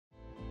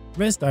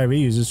ResDiary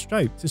uses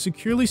Stripe to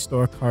securely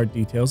store card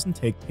details and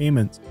take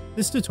payments.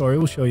 This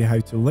tutorial will show you how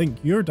to link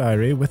your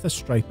diary with a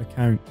Stripe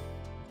account.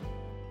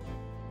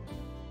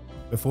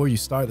 Before you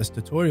start this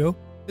tutorial,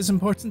 it's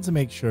important to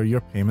make sure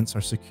your payments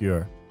are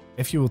secure.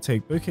 If you will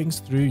take bookings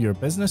through your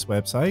business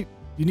website,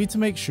 you need to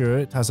make sure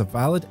it has a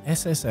valid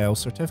SSL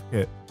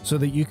certificate so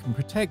that you can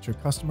protect your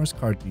customers'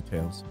 card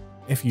details.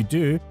 If you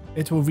do,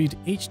 it will read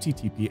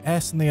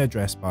HTTPS in the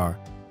address bar.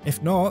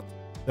 If not,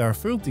 there are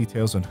full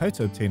details on how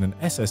to obtain an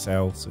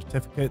SSL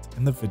certificate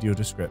in the video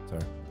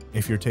descriptor.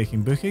 If you're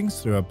taking bookings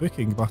through a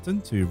booking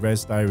button to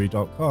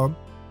ResDiary.com,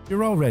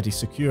 you're already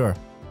secure.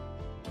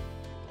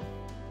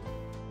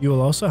 You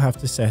will also have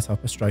to set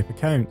up a Stripe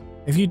account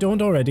if you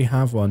don't already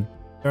have one.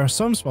 There are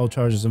some small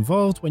charges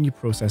involved when you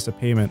process a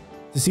payment.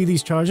 To see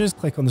these charges,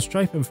 click on the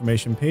Stripe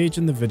information page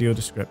in the video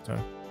descriptor.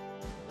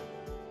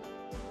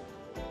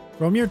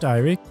 From your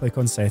diary, click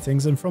on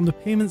Settings, and from the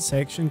Payment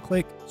section,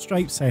 click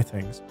Stripe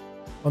Settings.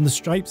 On the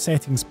Stripe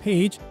Settings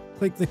page,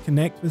 click the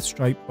Connect with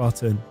Stripe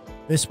button.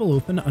 This will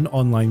open an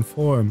online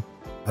form.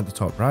 At the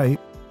top right,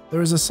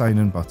 there is a Sign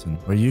In button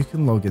where you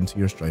can log into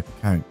your Stripe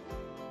account.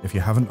 If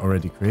you haven't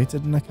already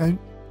created an account,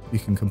 you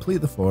can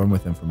complete the form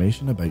with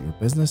information about your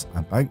business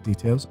and bank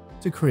details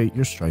to create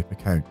your Stripe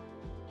account.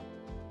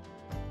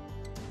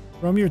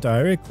 From your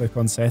diary, click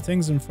on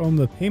Settings, and from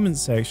the Payment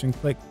section,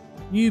 click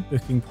New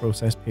Booking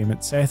Process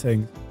Payment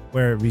Settings.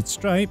 Where it reads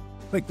Stripe,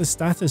 click the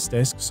status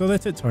disc so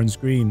that it turns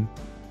green.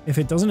 If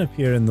it doesn't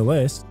appear in the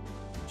list,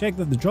 check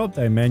that the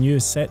drop-down menu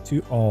is set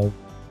to All.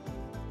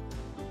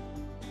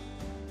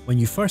 When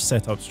you first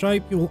set up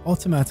Stripe, you will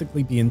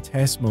automatically be in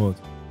test mode.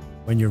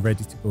 When you're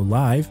ready to go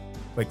live,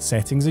 click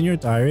Settings in your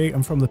diary,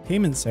 and from the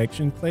Payment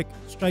section, click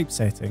Stripe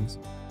Settings.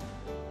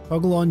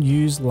 Toggle on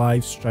Use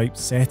Live Stripe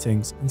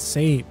Settings and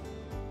save.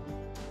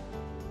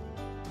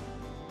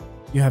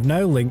 You have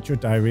now linked your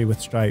diary with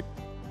Stripe.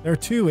 There are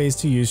two ways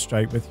to use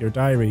Stripe with your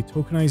diary: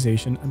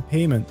 tokenization and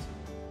payment.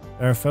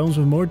 There are films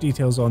with more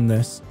details on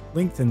this,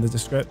 linked in the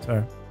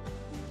descriptor.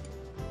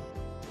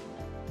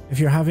 If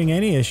you're having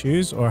any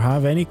issues or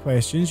have any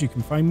questions, you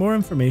can find more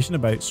information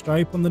about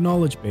Stripe on the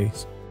knowledge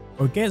base,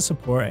 or get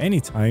support at any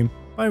time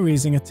by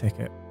raising a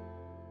ticket.